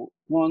cool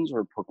ones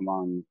were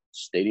Pokemon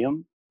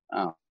Stadium.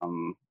 Um,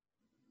 and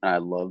I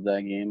love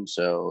that game.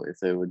 So if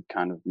they would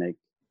kind of make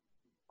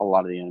a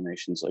lot of the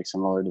animations like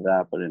similar to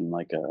that, but in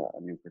like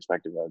a new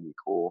perspective, that would be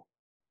cool.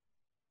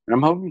 And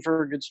I'm hoping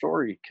for a good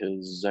story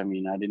because I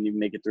mean I didn't even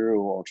make it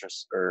through Ultra,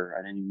 or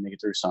I didn't even make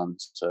it through Sun.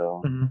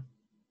 So Mhm.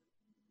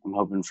 I'm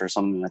hoping for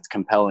something that's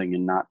compelling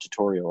and not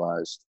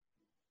tutorialized.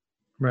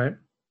 Right.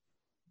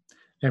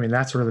 I mean,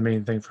 that's sort of the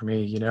main thing for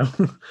me, you know?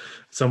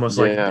 It's almost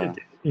like, Yeah,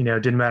 you know,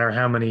 it didn't matter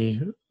how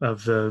many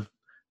of the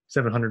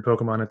 700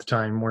 Pokemon at the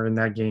time were in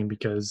that game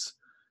because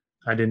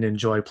I didn't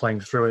enjoy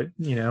playing through it,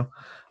 you know?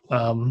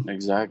 Um,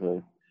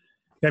 exactly.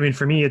 I mean,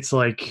 for me, it's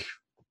like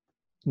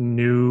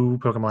new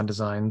Pokemon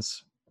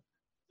designs,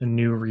 a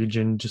new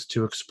region just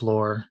to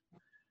explore,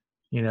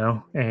 you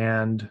know,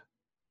 and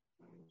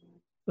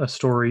a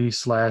story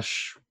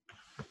slash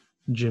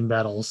gym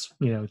battles,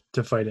 you know,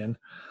 to fight in,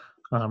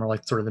 are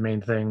like sort of the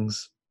main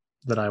things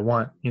that I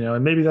want, you know,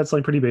 and maybe that's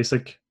like pretty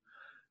basic,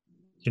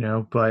 you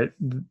know, but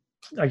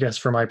I guess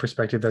from my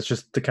perspective, that's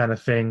just the kind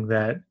of thing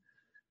that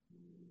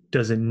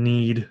doesn't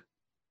need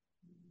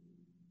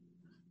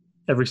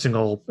every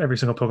single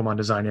Pokemon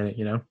design in it,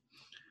 you know.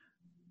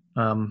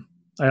 Um,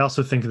 I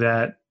also think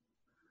that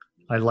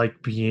I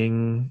like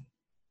being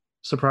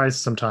surprised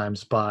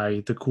sometimes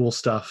by the cool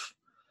stuff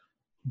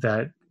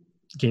that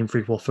Game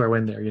Freak will throw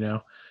in there, you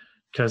know,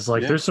 because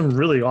like Yeah. there's some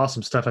really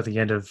awesome stuff at the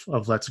end of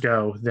Let's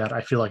Go that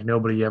I feel like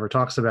nobody ever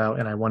talks about,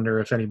 and I wonder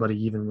if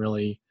anybody even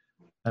really.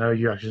 I know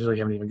you actually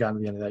haven't even gotten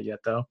to the end of that yet,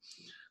 though.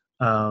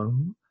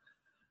 Um,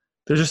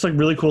 there's just like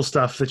really cool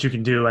stuff that you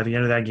can do at the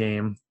end of that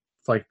game,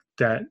 like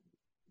that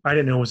I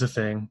didn't know was a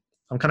thing.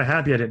 I'm kind of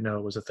happy I didn't know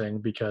it was a thing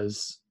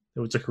because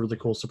it was like really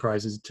cool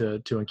surprises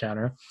to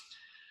encounter.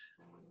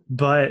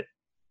 But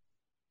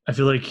I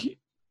feel like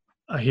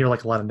I hear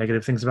like a lot of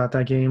negative things about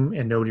that game,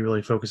 and nobody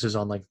really focuses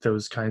on like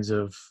those kinds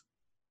of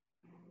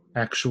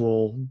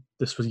actual.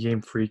 This was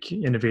Game Freak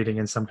innovating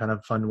in some kind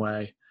of fun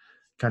way,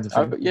 kinds of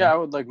things. You Yeah, know? I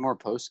would like more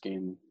post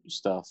game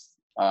stuff.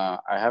 I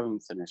haven't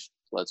finished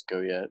Let's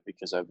Go yet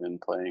because I've been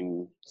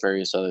playing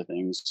various other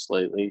things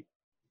lately.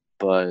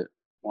 But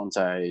once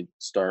I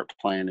start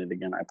playing it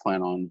again, I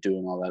plan on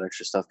doing all that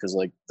extra stuff because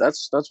like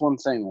that's one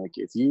thing. Like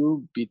if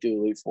you beat the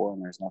Elite Four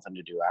and there's nothing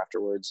to do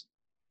afterwards,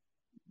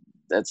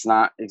 that's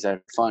not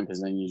exactly fun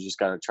because then you just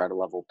got to try to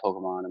level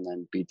Pokemon and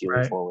then beat the Elite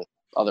Right. Four with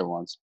other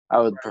ones. I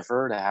would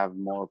prefer to have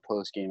more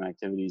post game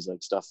activities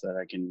like stuff that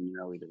I can,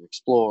 either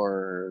explore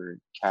or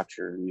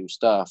capture new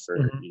stuff or,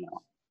 Mhm.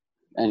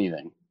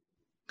 anything.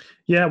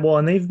 Yeah. Well,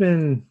 and they've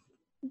been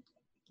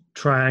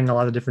trying a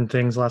lot of different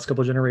things the last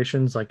couple of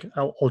generations. Like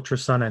Ultra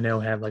Sun, I know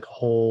had like a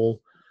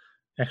whole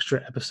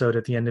extra episode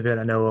at the end of it.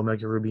 I know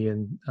Omega Ruby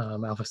and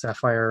Alpha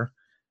Sapphire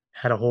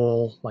had a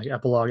whole like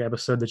epilogue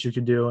episode that you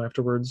could do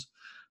afterwards.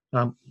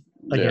 Um,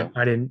 Yeah.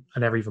 again, I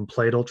never even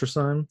played Ultra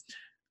Sun.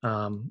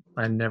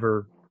 I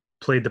never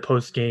played the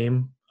post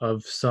game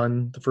of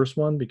Sun, the first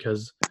one,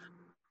 because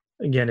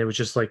again, it was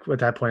just like at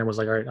that point, I was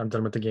like, all right, I'm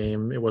done with the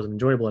game. It wasn't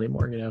enjoyable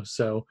anymore, you know.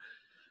 So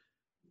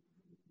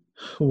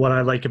what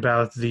I like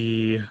about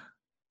the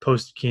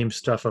post game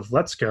stuff of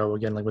Let's Go,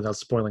 again, like without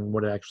spoiling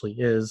what it actually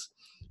is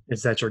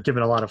that you're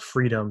given a lot of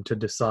freedom to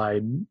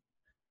decide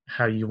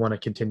how you want to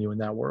continue in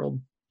that world,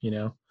 you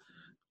know?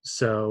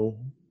 So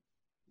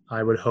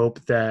I would hope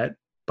that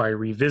by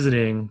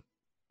revisiting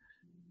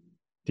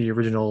the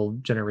original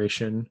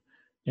generation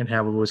and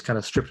how it was kind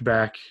of stripped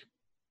back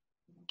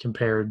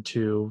compared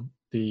to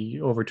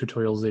the over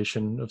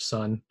tutorialization of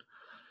Sun,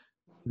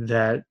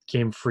 that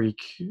Game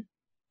Freak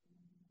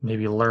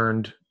maybe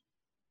learned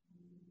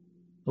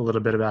a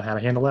little bit about how to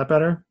handle that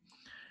better.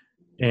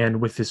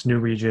 And with this new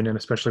region, and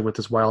especially with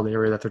this wild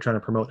area that they're trying to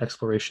promote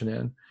exploration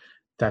in,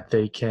 that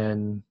they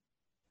can,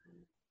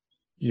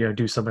 you know,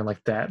 do something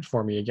like that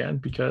for me again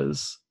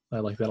because I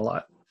like that a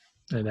lot.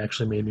 And it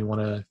actually made me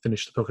want to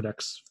finish the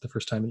Pokedex for the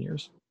first time in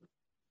years.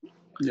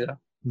 Yeah.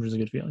 It was a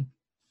good feeling.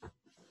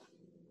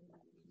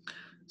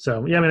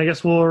 So yeah, I mean, I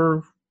guess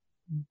we're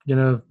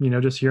gonna, you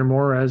know, just hear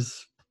more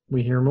as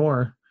we hear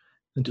more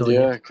until the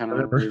game's Yeah, kind of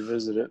whatever.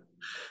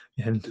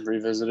 And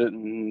revisit it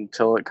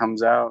until it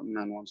comes out, and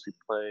then once we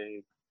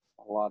play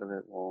a lot of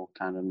it, we'll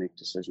kind of make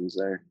decisions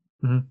there.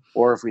 mhm,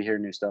 Or if we hear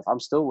new stuff, I'm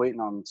still waiting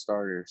on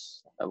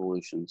starters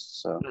evolutions.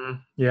 So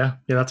yeah,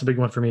 that's a big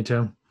one for me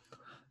too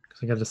because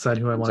I got to decide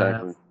who I want to have.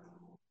 exactly,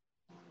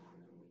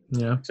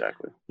 Yeah,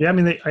 exactly. yeah. I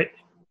mean,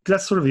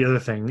 that's sort of the other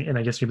thing, and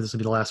I guess maybe this will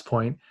be the last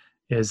point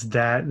is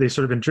that they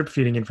sort of been drip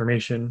feeding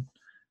information,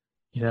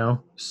 you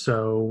know.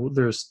 So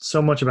there's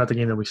so much about the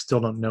game that we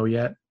still don't know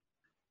yet.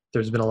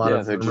 There's been a lot Yeah,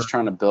 of they're just rumors.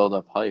 trying to build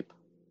up hype.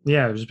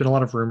 Yeah, there's been a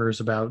lot of rumors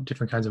about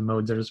different kinds of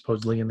modes that are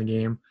supposedly in the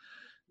game.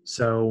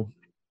 So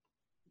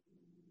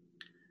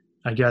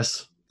I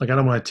guess like I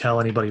don't want to tell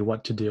anybody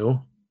what to do,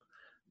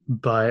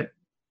 but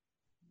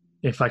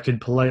if I could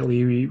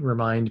politely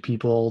remind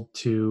people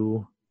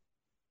to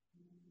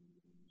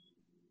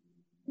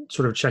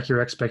sort of check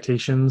your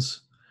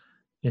expectations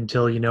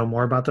until you know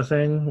more about the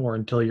thing, or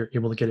until you're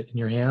able to get it in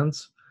your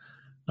hands,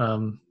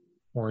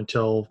 or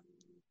until,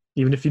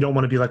 even if you don't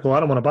want to be like, well, I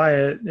don't want to buy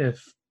it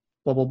if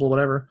blah blah blah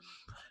whatever.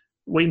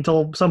 Wait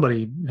until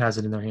somebody has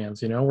it in their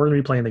hands. We're going to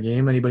be playing the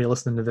game. Anybody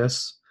listening to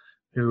this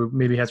who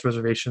maybe has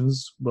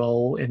reservations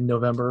will in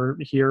November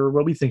hear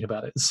what we think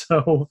about it.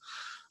 So,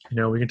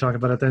 we can talk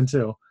about it then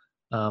too.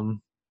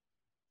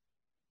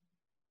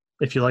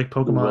 If you like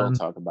Pokemon, we will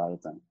talk about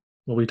it then.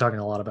 We'll be talking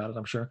a lot about it,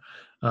 I'm sure.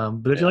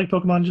 But if you like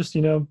Pokemon, just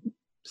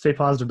stay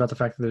positive about the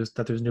fact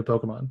that there's new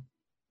Pokemon.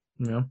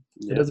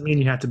 It doesn't mean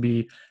you have to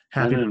be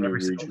happy with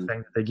every single thing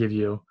that they give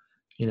you.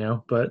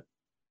 But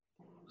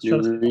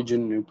new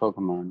region, new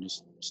Pokemon.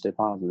 Just stay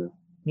positive.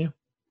 Yeah.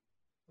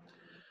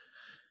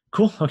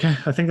 Cool. Okay,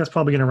 I think that's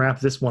probably going to wrap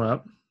this one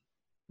up.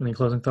 Any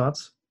closing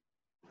thoughts?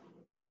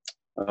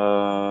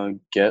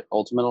 Get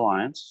Ultimate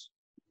Alliance.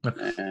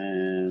 Okay.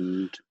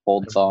 And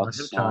hold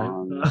thoughts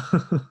on.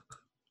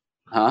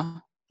 Huh?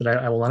 That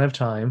I will not have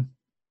time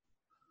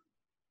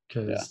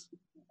because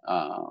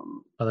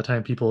by the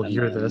time people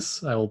hear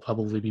this, I will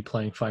probably be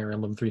playing Fire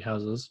Emblem Three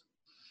Houses.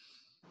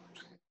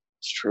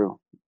 It's true.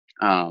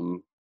 I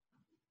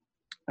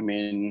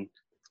mean,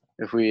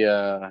 if we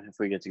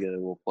get together,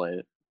 we'll play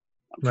it.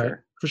 I'm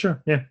sure. For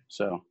sure. Yeah.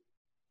 So,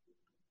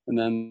 and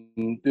then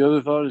the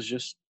other thought is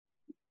just,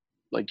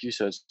 like you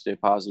said, stay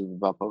positive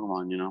about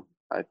Pokemon.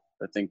 I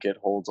think it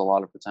holds a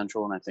lot of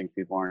potential, and I think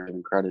people aren't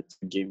giving credit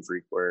to Game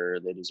Freak where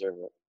they deserve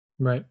it.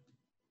 Right.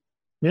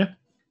 Yeah.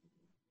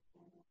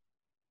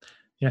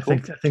 Yeah, cool.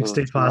 I think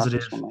stay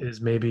positive is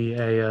maybe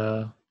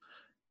a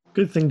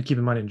good thing to keep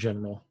in mind in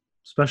general,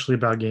 especially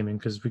about gaming,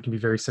 because we can be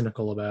very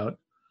cynical about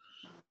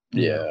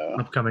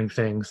upcoming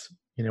things,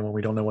 when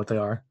we don't know what they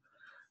are.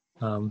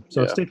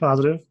 So stay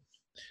positive,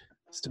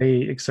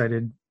 stay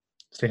excited,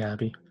 stay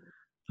happy.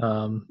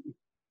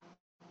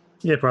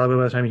 Probably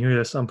by the time you hear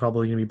this, I'm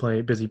probably going to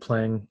be busy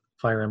playing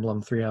Fire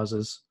Emblem Three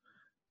Houses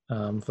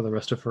for the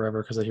rest of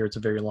forever, because I hear it's a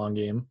very long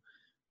game.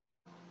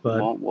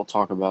 But we'll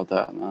talk about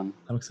that, man.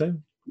 I'm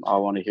excited. I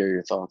want to hear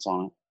your thoughts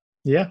on it.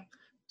 Yeah.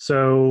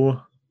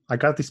 So I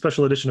got the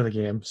special edition of the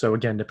game. So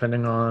again,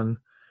 depending on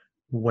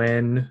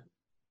when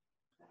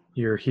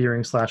you're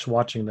hearing /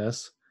 watching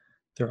this,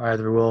 there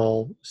either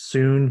will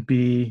soon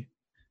be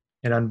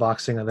an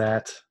unboxing of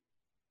that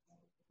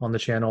on the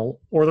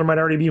channel, or there might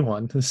already be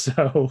one.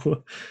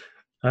 So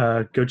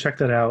go check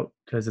that out,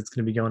 because it's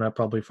going to be going up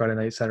probably Friday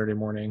night, Saturday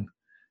morning,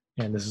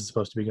 and this is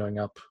supposed to be going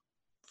up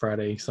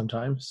Friday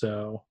sometime.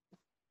 So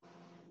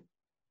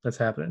that's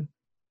happening.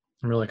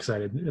 I'm really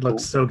excited. It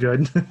looks so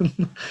good.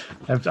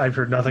 I've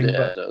heard nothing,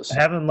 but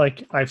I haven't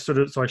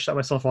so I shut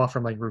myself off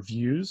from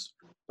reviews.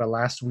 But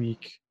last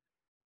week,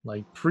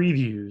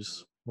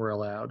 previews were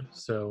allowed.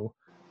 So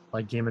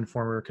Game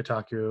Informer,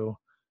 Kotaku,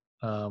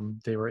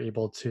 they were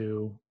able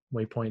to.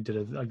 Waypoint did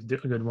a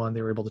good one.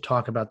 They were able to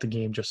talk about the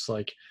game, just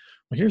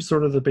here's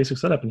sort of the basic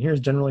setup, and here's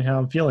generally how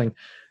I'm feeling,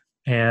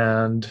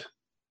 and it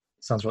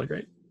sounds really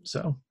great.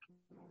 So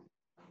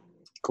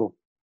cool.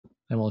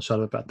 And we'll shut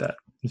up about that in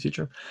the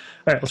future.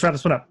 All right, let's wrap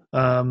this one up.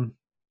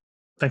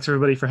 Thanks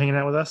everybody for hanging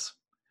out with us.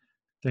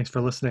 Thanks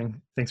for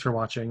listening. Thanks for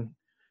watching.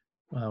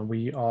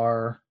 We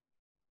are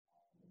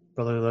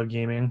Brotherly Love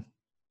Gaming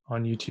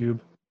on YouTube.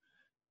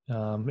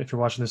 If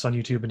you're watching this on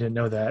YouTube and didn't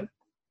know that,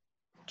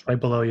 it's right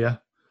below you.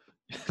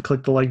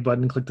 Click the like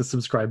button, click the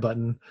subscribe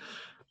button.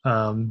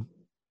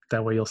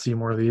 That way you'll see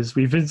more of these.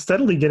 We've been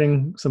steadily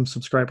getting some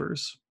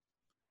subscribers.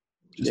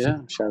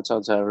 Shouts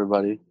out to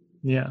everybody.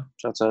 Yeah.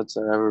 Shouts out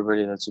to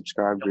everybody that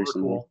subscribed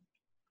recently. Cool.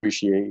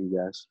 Appreciate you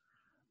guys.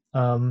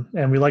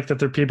 And we like that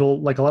there are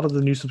people, a lot of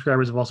the new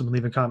subscribers have also been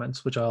leaving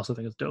comments, which I also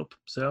think is dope.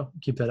 So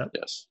keep that up.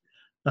 Yes.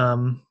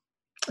 And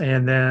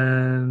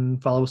then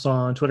follow us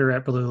on Twitter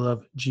at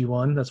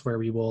BrotherlyLoveG1. That's where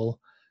we will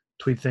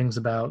tweet things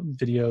about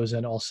videos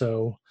and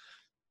also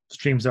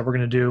streams that we're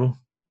going to do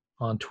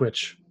on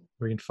Twitch,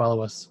 where you can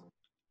follow us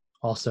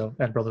also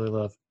at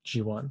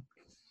BrotherlyLoveG1.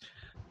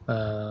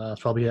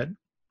 That's probably it,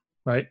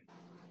 right?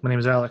 My name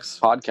is Alex.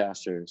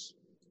 Podcasters.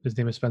 His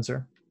name is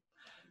Spencer.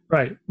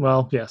 Right.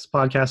 Well, yes,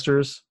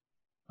 podcasters.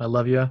 I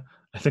love you.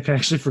 I think I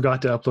actually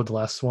forgot to upload the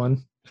last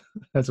one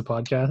as a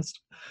podcast.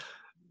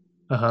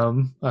 I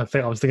was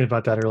thinking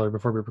about that earlier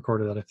before we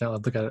recorded it. I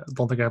don't think I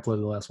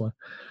uploaded the last one.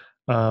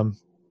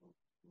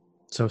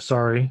 So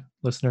sorry,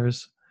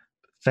 listeners.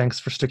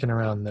 Thanks for sticking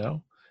around,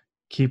 though.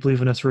 Keep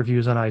leaving us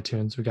reviews on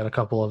iTunes. We got a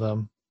couple of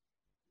them.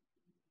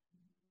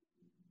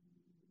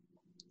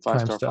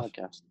 5-star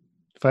podcast.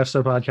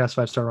 5-star podcast,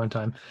 5-star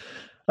runtime.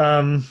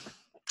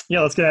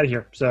 Let's get out of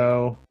here.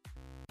 So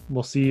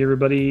we'll see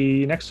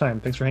everybody next time.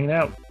 Thanks for hanging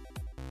out.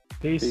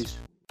 Peace.